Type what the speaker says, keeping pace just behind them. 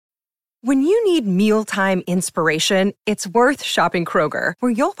When you need mealtime inspiration, it's worth shopping Kroger,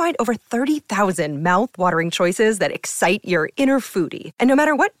 where you'll find over 30,000 mouth-watering choices that excite your inner foodie. And no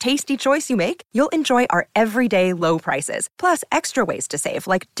matter what tasty choice you make, you'll enjoy our everyday low prices, plus extra ways to save,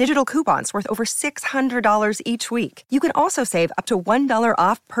 like digital coupons worth over $600 each week. You can also save up to $1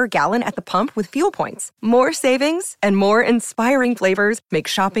 off per gallon at the pump with fuel points. More savings and more inspiring flavors make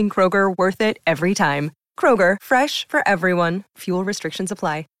shopping Kroger worth it every time. Kroger, fresh for everyone. Fuel restrictions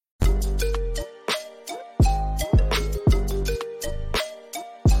apply.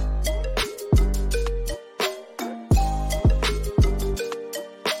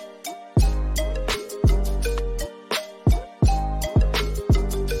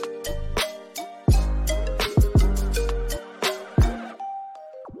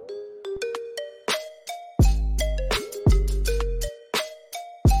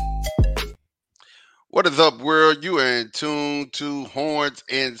 What is up, world? You are in tune to Hornz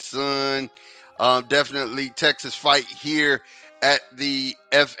and Son. Definitely Texas fight here at the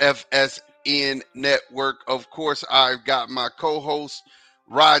FFSN network. Of course, I've got my co-host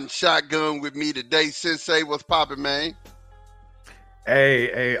riding shotgun with me today. Sensei, what's poppin', man?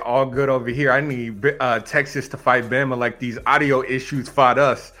 Hey, all good over here. I need Texas to fight Bama like these audio issues fought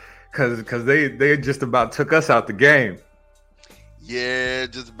us, because they just about took us out the game. Yeah,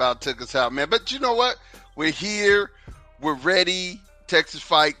 just about took us out, man. But you know what? We're here. We're ready. Texas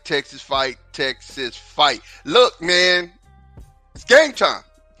fight, Texas fight, Texas fight. Look, man, it's game time.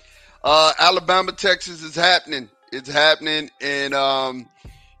 Alabama, Texas is happening. It's happening. And, I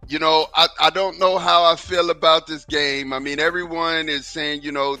don't know how I feel about this game. I mean, everyone is saying,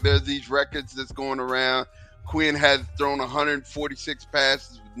 there's these records that's going around. Quinn has thrown 146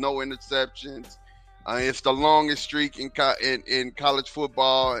 passes with no interceptions. It's the longest streak in college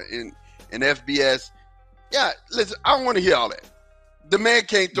football in FBS. Yeah, listen, I don't want to hear all that. The man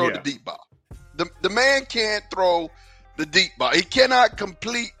can't throw the deep ball. The man can't throw the deep ball. He cannot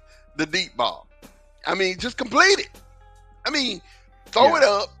complete the deep ball. I mean, just complete it. I mean, throw it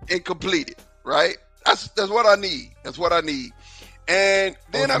up and complete it, right? That's what I need. That's what I need. And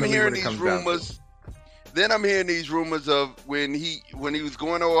then I'm hearing these rumors. Then I'm hearing these rumors of when he was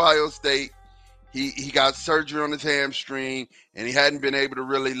going to Ohio State, He got surgery on his hamstring, and he hadn't been able to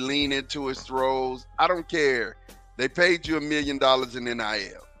really lean into his throws. I don't care. They paid you $1 million in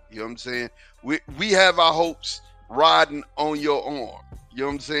NIL. You know what I'm saying? We have our hopes riding on your arm. You know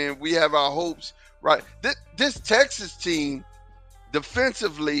what I'm saying? We have our hopes right. This Texas team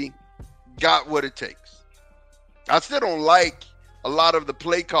defensively got what it takes. I still don't like a lot of the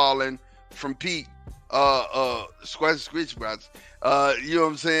play calling from Pete. Squash. You know what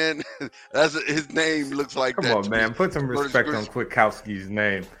I'm saying? That's his name looks like Come that. on, man. Put some respect on Kwiatkowski's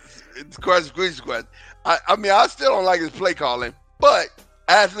name. Squash. I mean, I still don't like his play calling, but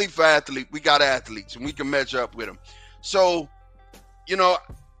athlete for athlete, we got athletes and we can measure up with them. So,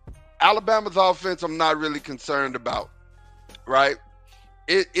 Alabama's offense, I'm not really concerned about, right?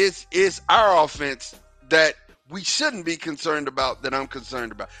 It's our offense that we shouldn't be concerned about that I'm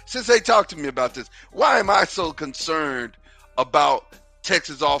concerned about. Since they talked to me about this, why am I so concerned about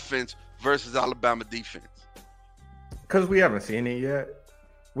Texas offense versus Alabama defense? Because we haven't seen it yet.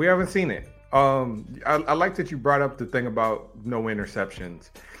 We haven't seen it. I like that you brought up the thing about no interceptions,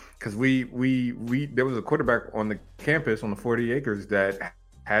 because we there was a quarterback on the campus on the 40 acres that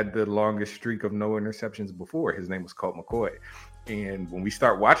had the longest streak of no interceptions before. His name was Colt McCoy. And when we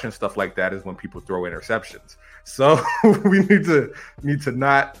start watching stuff like that is when people throw interceptions. So we need to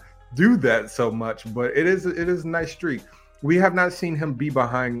not do that so much. But it is a nice streak. We have not seen him be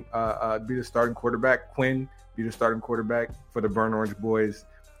behind, be the starting quarterback. Quinn be the starting quarterback for the Burn Orange Boys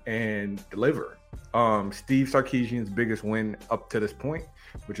and deliver. Steve Sarkisian's biggest win up to this point,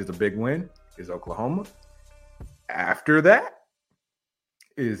 which is a big win, is Oklahoma. After that,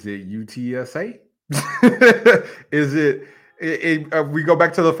 is it UTSA? Is it? We go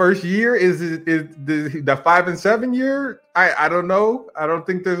back to the first year. Is the 5-7 year? I don't know. I don't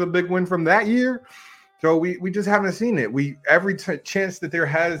think there's a big win from that year. So we just haven't seen it. Every chance that there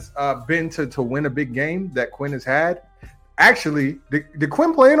has been to win a big game that Quinn has had. Actually, did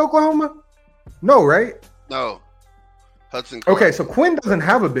Quinn play in Oklahoma? No, right? No. Hudson. Okay, so Quinn doesn't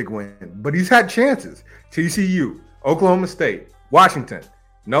have a big win, but he's had chances. TCU, Oklahoma State, Washington.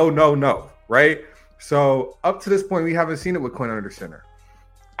 No, right? So up to this point, we haven't seen it with Quinn under center.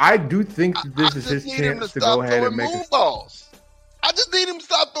 I do think that this is his chance to go ahead and make it. I just need him to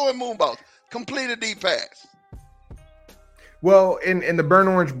stop throwing moonballs. Complete a deep pass. Well, in the Burn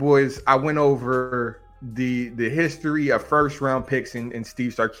Orange Boys, I went over the history of first round picks in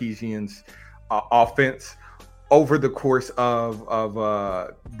Steve Sarkisian's offense over the course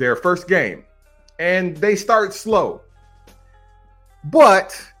of their first game, and they start slow,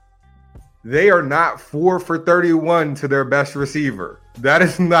 but they are not 4 for 31 to their best receiver. That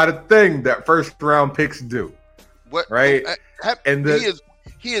is not a thing that first round picks do. What? Right? And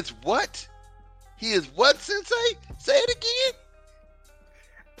he is what? He is what, Sensei? Say it again.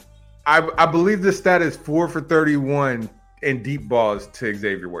 I believe the stat is 4 for 31 in deep balls to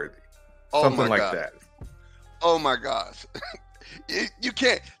Xavier Worthy. Something like that. Oh my gosh. You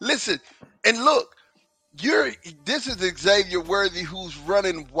can't listen and look. This is Xavier Worthy who's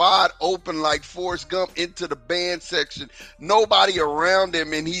running wide open like Forrest Gump into the band section. Nobody around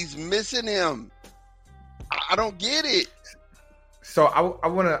him, and he's missing him. I don't get it. So I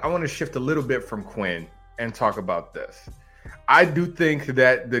want to shift a little bit from Quinn and talk about this. I do think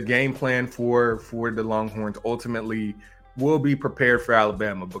that the game plan for the Longhorns ultimately will be prepared for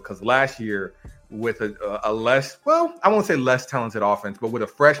Alabama, because last year with a less, well, I won't say less talented offense, but with a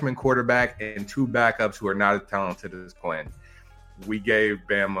freshman quarterback and 2 backups who are not as talented as Quinn, we gave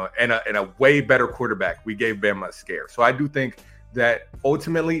Bama, and a way better quarterback, we gave Bama a scare. So I do think that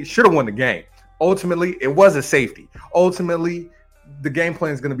ultimately should have won the game. Ultimately, it was a safety. Ultimately, the game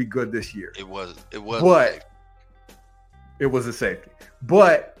plan is going to be good this year. It was. But it was a safety.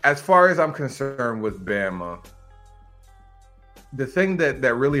 But as far as I'm concerned with Bama, the thing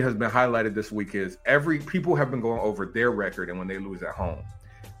that really has been highlighted this week is people have been going over their record, and when they lose at home,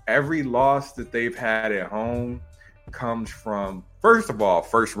 every loss that they've had at home comes from, first of all,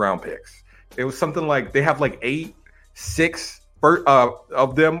 first round picks. It was something like they have like 6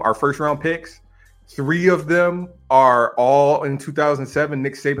 of them are first round picks. 3 of them are all in 2007,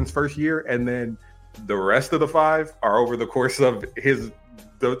 Nick Saban's first year, and then the rest of the 5 are over the course of the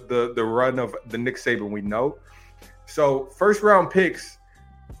run of the Nick Saban we know. So first round picks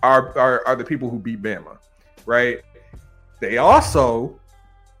are the people who beat Bama, right? They also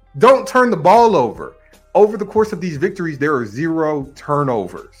don't turn the ball over. Over the course of these victories, there are 0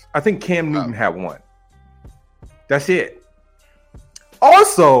 turnovers. I think Cam Newton had 1. That's it.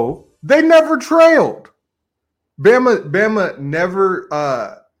 Also, they never trailed. Bama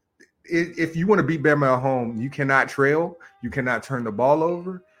never. If you want to beat Bama at home, you cannot trail. You cannot turn the ball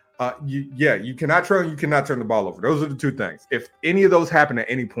over. You cannot trail. You cannot turn the ball over. Those are the 2 things. If any of those happen at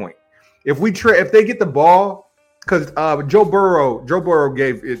any point, if they get the ball, because Joe Burrow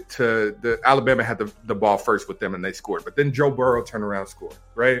gave it to the Alabama had the ball first with them and they scored, but then Joe Burrow turned around and scored,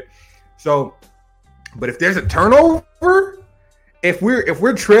 right? So, but if there's a turnover, if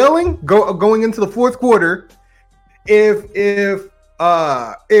we're trailing going into the fourth quarter, if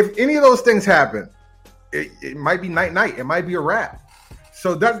any of those things happen, it might be night. It might be a wrap.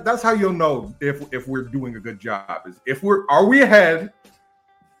 So that's how you'll know if we're doing a good job. Is are we ahead?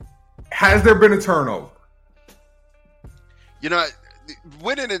 Has there been a turnover? You know,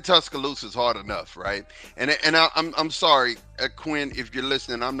 winning in Tuscaloosa is hard enough, right? And I'm sorry, Quinn, if you're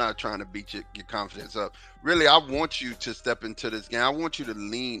listening, I'm not trying to beat your confidence up. Really, I want you to step into this game. I want you to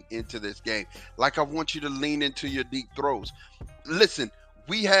lean into this game like I want you to lean into your deep throws. Listen,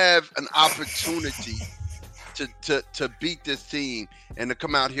 we have an opportunity to beat this team and to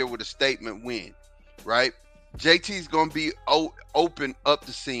come out here with a statement win, right? JT's going to be open up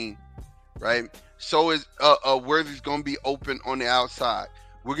the seam, right? So is Worthy's going to be open on the outside.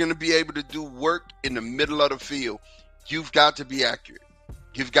 We're going to be able to do work in the middle of the field. You've got to be accurate.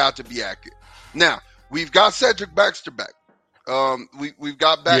 Now, we've got Cedric Baxter back. We've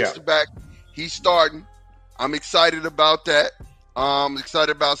got Baxter back. He's starting. I'm excited about that. I'm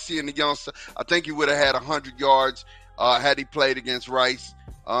excited about seeing the youngster. I think he would have had 100 yards had he played against Rice.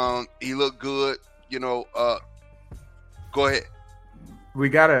 He looked good. Go ahead. We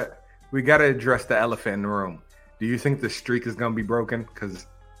gotta address the elephant in the room. Do you think the streak is gonna be broken? Because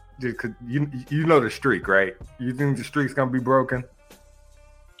you know the streak, right? You think the streak's gonna be broken?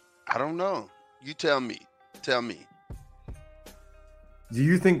 I don't know. You tell me. Do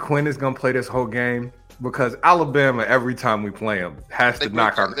you think Quinn is gonna play this whole game? Because Alabama, every time we play them, has to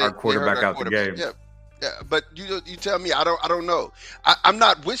knock our quarterback out the game. Yeah, but you tell me. I don't know. I'm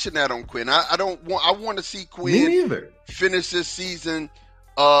not wishing that on Quinn. I want to see Quinn finish this season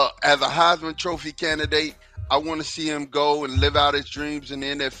as a Heisman Trophy candidate. I want to see him go and live out his dreams in the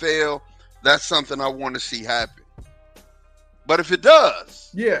NFL. That's something I want to see happen. But if it does,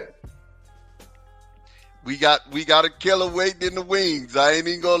 we got a killer waiting in the wings. I ain't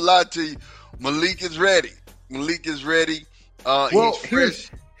even gonna lie to you. Malik is ready. Well,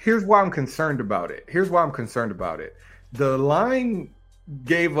 here's why I'm concerned about it. The line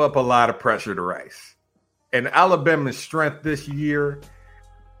gave up a lot of pressure to Rice. And Alabama's strength this year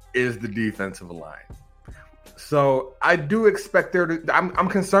is the defensive line. So I do expect there to. I'm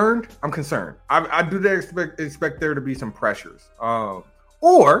concerned. I do expect there to be some pressures.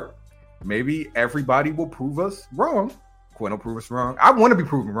 Or maybe everybody will prove us wrong. Quinn will prove us wrong. I want to be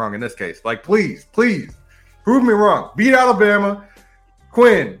proven wrong in this case. Like, please, prove me wrong. Beat Alabama.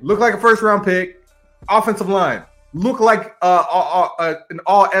 Quinn, look like a first-round pick. Offensive line, look like an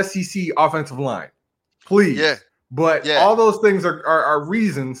all-SEC offensive line. Please. Yeah. But all those things are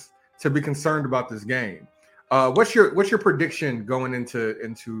reasons to be concerned about this game. What's your prediction going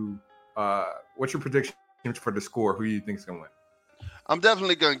into what's your prediction for the score? Who do you think is going to win? I'm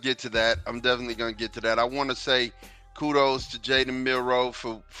definitely going to get to that. I want to say kudos to Jaden Milroe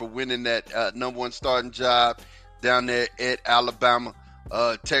for winning that number one starting job down there at Alabama.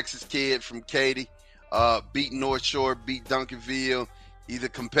 Texas kid from Katy, beat North Shore, beat Duncanville. He's a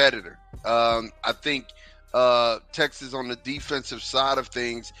competitor. I think Texas on the defensive side of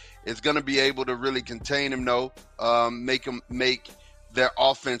things is going to be able to really contain him, make their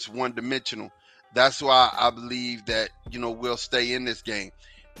offense one-dimensional. That's why I believe that, we'll stay in this game.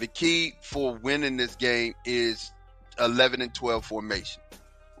 The key for winning this game is 11 and 12 formation,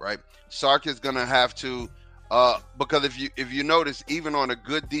 right? Sark is going to have to, because if you notice, even on a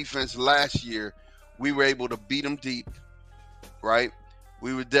good defense last year, we were able to beat them deep, right?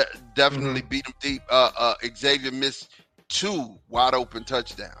 We would definitely beat them deep. Xavier missed 2 wide open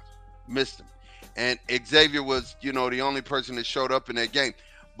touchdowns, missed them. And Xavier was, the only person that showed up in that game.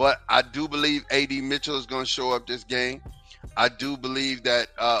 But I do believe A.D. Mitchell is going to show up this game. I do believe that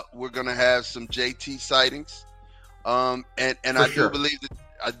we're going to have some JT sightings. And I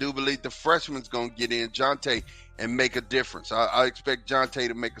do believe the freshman's going to get in, Jonte, and make a difference. I expect Jonte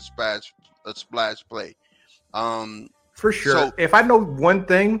to make a splash play. For sure. So, if I know one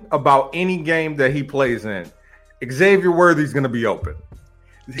thing about any game that he plays in, Xavier Worthy's going to be open.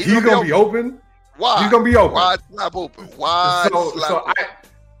 He's going to be open. Why? He's going to be open. Why slap open?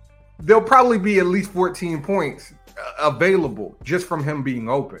 There'll probably be at least 14 points available just from him being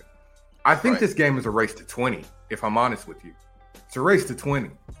open. I think this game is a race to 20, if I'm honest with you. It's a race to 20.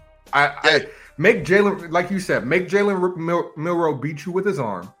 I make Jalen, like you said, make Jalen Milroe beat you with his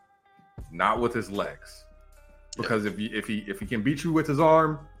arm, not with his legs. Because if he can beat you with his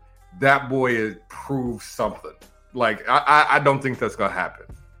arm, that boy is proved something. Like I don't think that's gonna happen.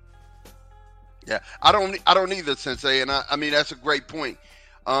 Yeah, I don't either, Sensei, and I mean that's a great point.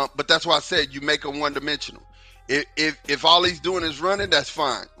 But that's why I said you make him one-dimensional. If all he's doing is running, that's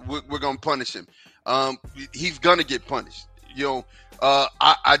fine. We're gonna punish him. He's gonna get punished.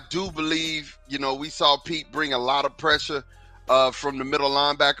 I do believe. We saw Pete bring a lot of pressure from the middle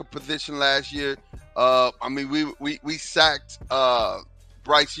linebacker position last year. We sacked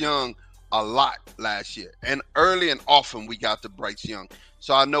Bryce Young a lot last year, and early and often we got to Bryce Young.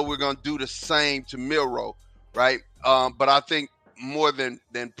 So I know we're going to do the same to Milroe, right? But I think more than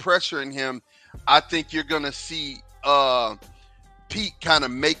pressuring him, I think you're going to see Pete kind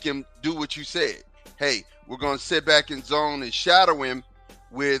of make him do what you said. Hey, we're going to sit back in zone and shadow him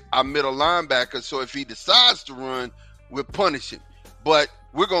with our middle linebacker. So if he decides to run, we'll punish him. But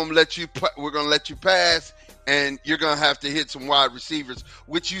we're going to let you pass, and you're going to have to hit some wide receivers,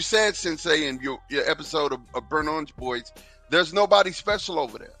 which you said, Sensei, in your episode of Burn Orange Boys. There's nobody special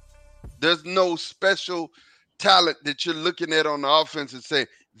over there. There's no special talent that you're looking at on the offense and say,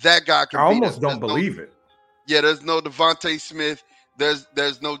 that guy can beat us. I almost don't believe it. Yeah, there's no Devontae Smith. There's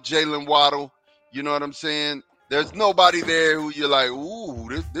no Jalen Waddle. You know what I'm saying? There's nobody there who you're like, ooh,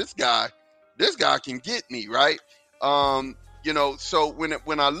 this guy can get me, right? So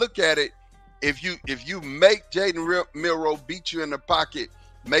when I look at it, if you make Jaden Milroe beat you in the pocket,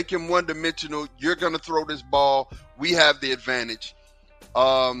 make him one-dimensional, you're going to throw this ball. We have the advantage.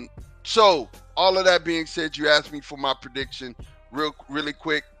 So all of that being said, you asked me for my prediction really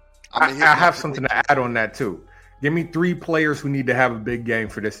quick. I have something to add on that too. Give me 3 players who need to have a big game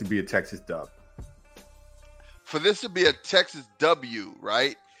for this to be a Texas dub. For this to be a Texas W,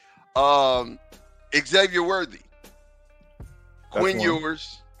 right? Xavier Worthy, Quinn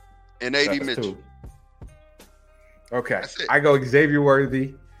Ewers, and A.D. Mitchell. 2. Okay. I go Xavier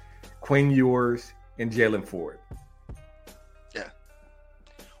Worthy, Quinn Ewers, and Jalen Ford. Yeah.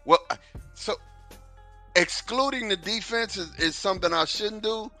 Well, so excluding the defense is something I shouldn't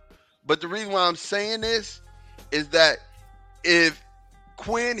do. But the reason why I'm saying this is that if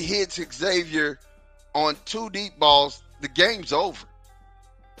Quinn hits Xavier on 2 deep balls, the game's over.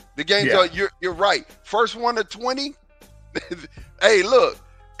 The game's over. You're right. First 1 to 20. Hey, look.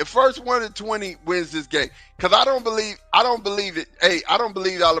 The first 1 to 20 wins this game. Because I don't believe it. Hey, I don't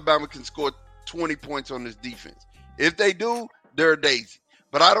believe Alabama can score 20 points on this defense. If they do, they're a daisy.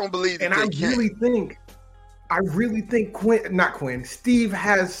 But I don't believe that they can. I really think Steve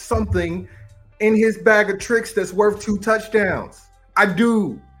has something in his bag of tricks that's worth 2 touchdowns. I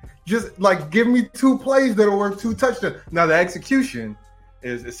do. Just like give me 2 plays that are worth 2 touchdowns. Now the execution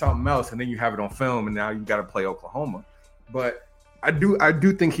is something else, and then you have it on film, and now you got to play Oklahoma. But I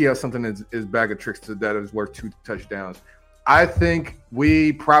do think he has something in his bag of tricks that is worth 2 touchdowns. I think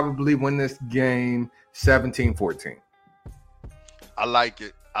we probably win this game 17-14. I like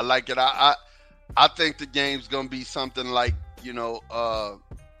it. I think the game's gonna be something like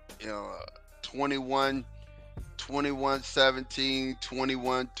 21-17,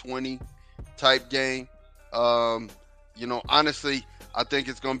 21-20 type game. Honestly, I think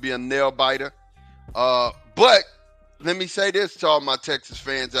it's gonna be a nail biter. But let me say this to all my Texas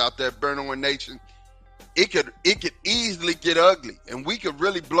fans out there, Burn On Nation. It could easily get ugly, and we could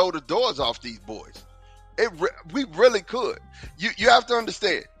really blow the doors off these boys. We really could. You have to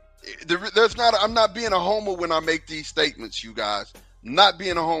understand. I'm not being a homer when I make these statements, you guys. I'm not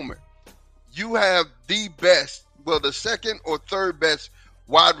being a homer. You have the best, the second or third best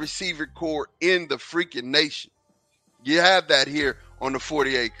wide receiver core in the freaking nation. You have that here on the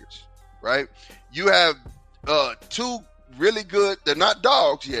 40 acres, right? You have 2 really good. They're not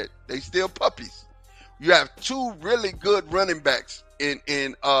dogs yet. They still puppies. You have 2 really good running backs in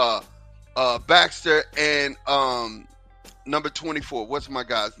Baxter and number 24. What's my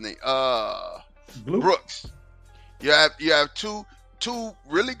guy's name? Brooks. You have two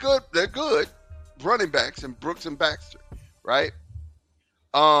really good. They're good running backs in Brooks and Baxter, right?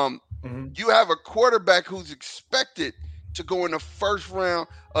 You have a quarterback who's expected to go in the first round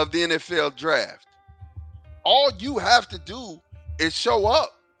of the NFL draft. All you have to do is show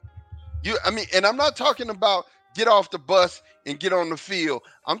up. And I'm not talking about get off the bus and get on the field.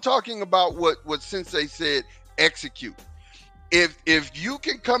 I'm talking about what Sensei said, execute. If you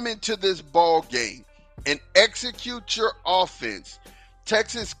can come into this ball game and execute your offense,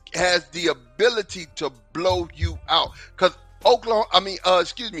 Texas has the ability to blow you out. Because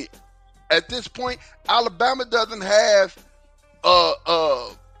at this point, Alabama doesn't have a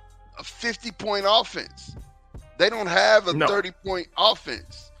 50-point offense. They don't have a 30-point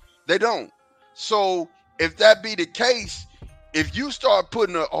offense. They don't. So if that be the case, if you start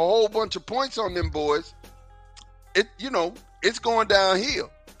putting a whole bunch of points on them boys, it's going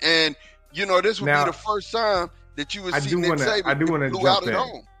downhill. And this would be the first time that you would see Nick Saban blew out at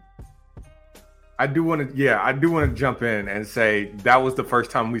home. I do want to jump in and say that was the first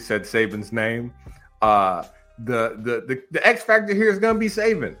time we said Saban's name. The X factor here is going to be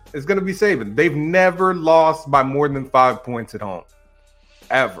Saban. It's going to be Saban. They've never lost by more than 5 points at home,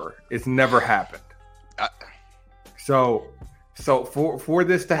 ever. It's never happened. So for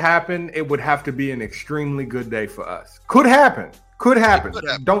this to happen, it would have to be an extremely good day for us. Could happen.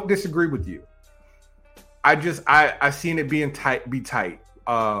 Don't disagree with you. I seen it being be tight.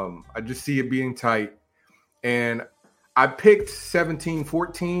 I just see it being tight. And I picked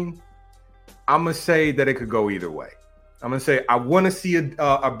 17-14. I'm going to say that it could go either way. I'm going to say I want to see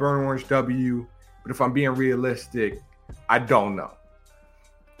a burn orange W, but if I'm being realistic, I don't know.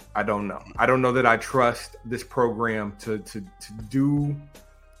 I don't know that I trust this program to do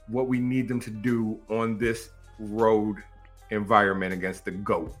what we need them to do on this road environment against the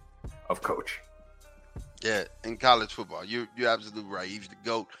GOAT of coaching. Yeah, in college football. You're absolutely right. He's the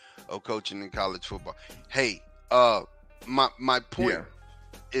GOAT of coaching in college football. Hey, my point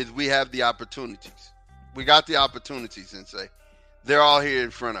is we have the opportunities. We got the opportunities, and say they're all here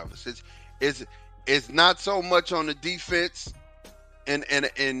in front of us. It's not so much on the defense. And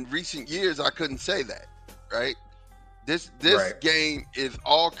in recent years, I couldn't say that, right? This game is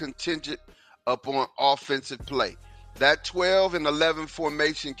all contingent upon offensive play. That 12 and 11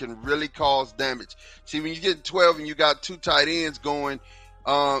 formation can really cause damage. See, when you get 12 and you got 2 tight ends going,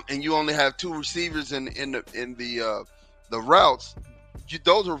 and you only have 2 receivers in the routes,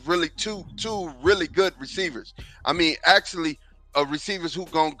 those are really two really good receivers. I mean, actually, receivers who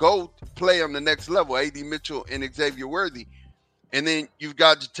gonna go play on the next level, A.D. Mitchell and Xavier Worthy. And then you've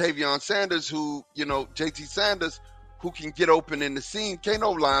got Jatavion Sanders, JT Sanders, who can get open in the seam. Can't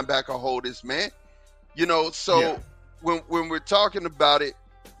no linebacker hold this man. When we're talking about it,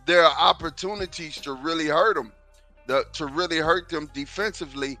 there are opportunities to really hurt them, to really hurt them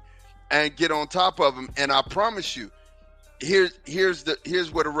defensively and get on top of them. And I promise you, here's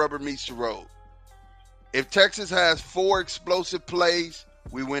where the rubber meets the road. If Texas has 4 explosive plays,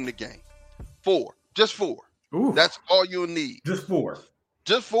 we win the game. 4. Just 4. Ooh, that's all you'll need. Just 4.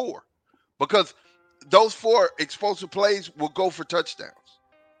 Just 4. Because those 4 explosive plays will go for touchdowns.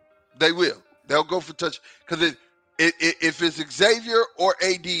 They will. They'll go for touch. Because if it's Xavier or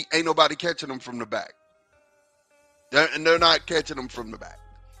AD, ain't nobody catching them from the back. And they're not catching them from the back.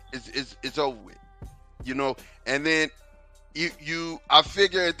 It's over with, you know. And then I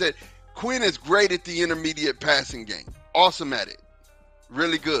figured that Quinn is great at the intermediate passing game, awesome at it,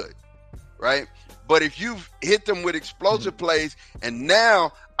 really good, right? But if you've hit them with explosive plays, and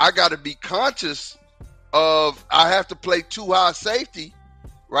now I got to be conscious of I have to play too high safety,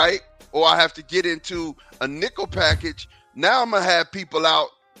 right? Or I have to get into a nickel package. Now I'm gonna have people out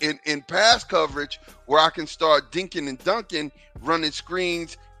in pass coverage where I can start dinking and dunking, running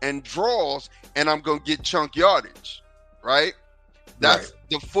screens and draws, and I'm going to get chunk yardage, right? That's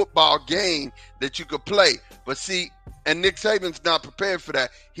the football game that you could play. But see, and Nick Saban's not prepared for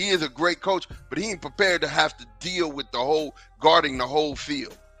that. He is a great coach, but he ain't prepared to have to deal with guarding the whole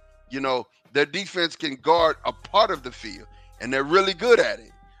field. You know, their defense can guard a part of the field, and they're really good at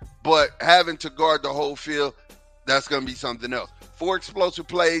it. But having to guard the whole field, that's going to be something else. 4 explosive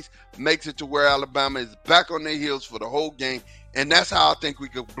plays makes it to where Alabama is back on their heels for the whole game, and that's how I think we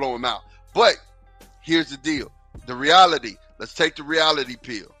could blow them out. But here's the deal. The reality, let's take the reality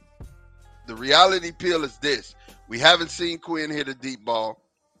pill. The reality pill is this. We haven't seen Quinn hit a deep ball.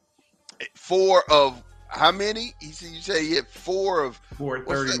 4 of how many? You say he hit 4 of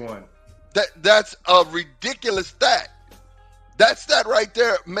 431. That's a ridiculous stat. That stat right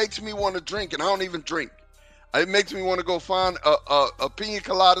there makes me want to drink, and I don't even drink. It makes me want to go find a pina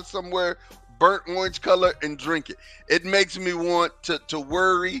colada somewhere, burnt orange color, and drink it. It makes me want to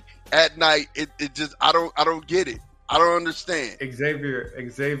worry at night. It just I don't get it. I don't understand.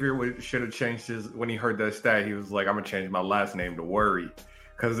 Xavier should have changed his when he heard that stat. He was like, "I'm gonna change my last name to Worry,"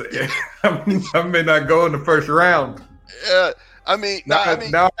 because I may not go in the first round. Yeah, I mean,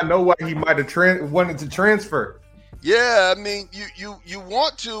 now I know why he might have wanted to transfer. Yeah, I mean, you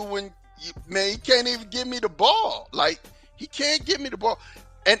want to when. Man, he can't even give me the ball. Like, he can't give me the ball.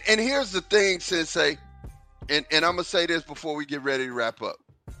 And here's the thing, Sensei, and I'm going to say this before we get ready to wrap up.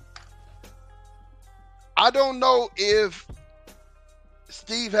 I don't know if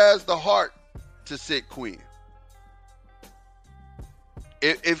Steve has the heart to sit Quinn.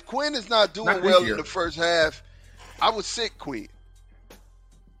 If Quinn is not doing well in the first half, I would sit Quinn.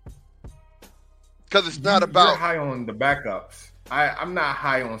 Because it's not about... You're high on the backups. I'm not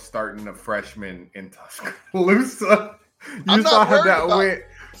high on starting a freshman in Tuscaloosa. You saw how that went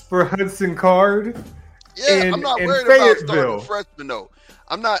for Hudson Card. Yeah, I'm not worried about starting a freshman though.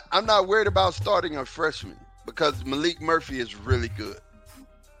 I'm not worried about starting a freshman because Malik Murphy is really good.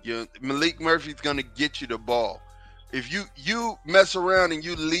 Malik Murphy's gonna get you the ball. If you mess around and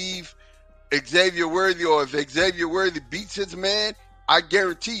you leave Xavier Worthy, or if Xavier Worthy beats his man, I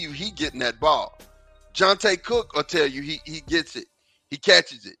guarantee you he getting that ball. Jonte Cook will tell you he gets it. He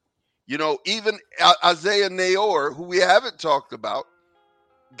catches it. You know, even Isaiah Nayor, who we haven't talked about,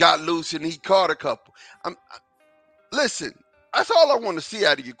 got loose and he caught a couple. Listen, that's all I want to see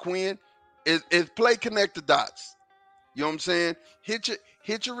out of you, Quinn, is play connect the dots. You know what I'm saying?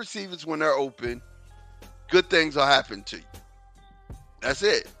 Hit your receivers when they're open. Good things will happen to you. That's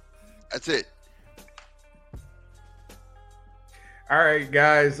it. All right,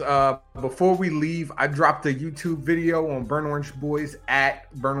 guys. Before we leave, I dropped a YouTube video on Burn Orange Boys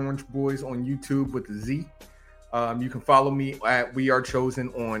at Burn Orange Boys on YouTube with a Z. You can follow me at We Are Chosen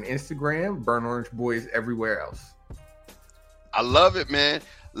on Instagram, Burn Orange Boys everywhere else. I love it, man.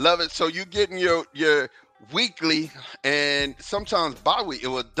 Love it. So you getting your weekly and sometimes bi-weekly,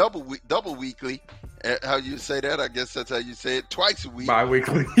 or double weekly. How you say that? I guess that's how you say it. Twice a week.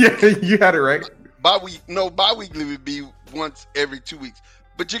 Bi-weekly. Yeah, you had it right. Bi-weekly would be once every 2 weeks.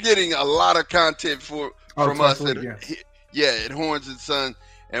 But you're getting a lot of content from us at Hornz and Sonz,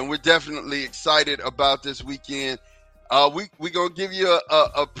 and we're definitely excited about this weekend. We're going to give you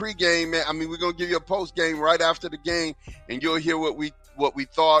a pregame, man. I mean, we're going to give you a postgame right after the game, and you'll hear what we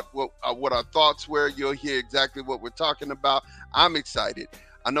thought, what our thoughts were. You'll hear exactly what we're talking about. I'm excited.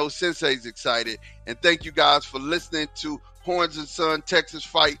 I know Sensei's excited. And thank you guys for listening to Hornz and Sonz Texas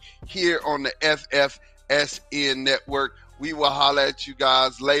Fight here on the FFSN Network. We will holler at you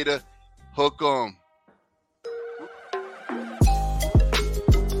guys later. Hook 'em.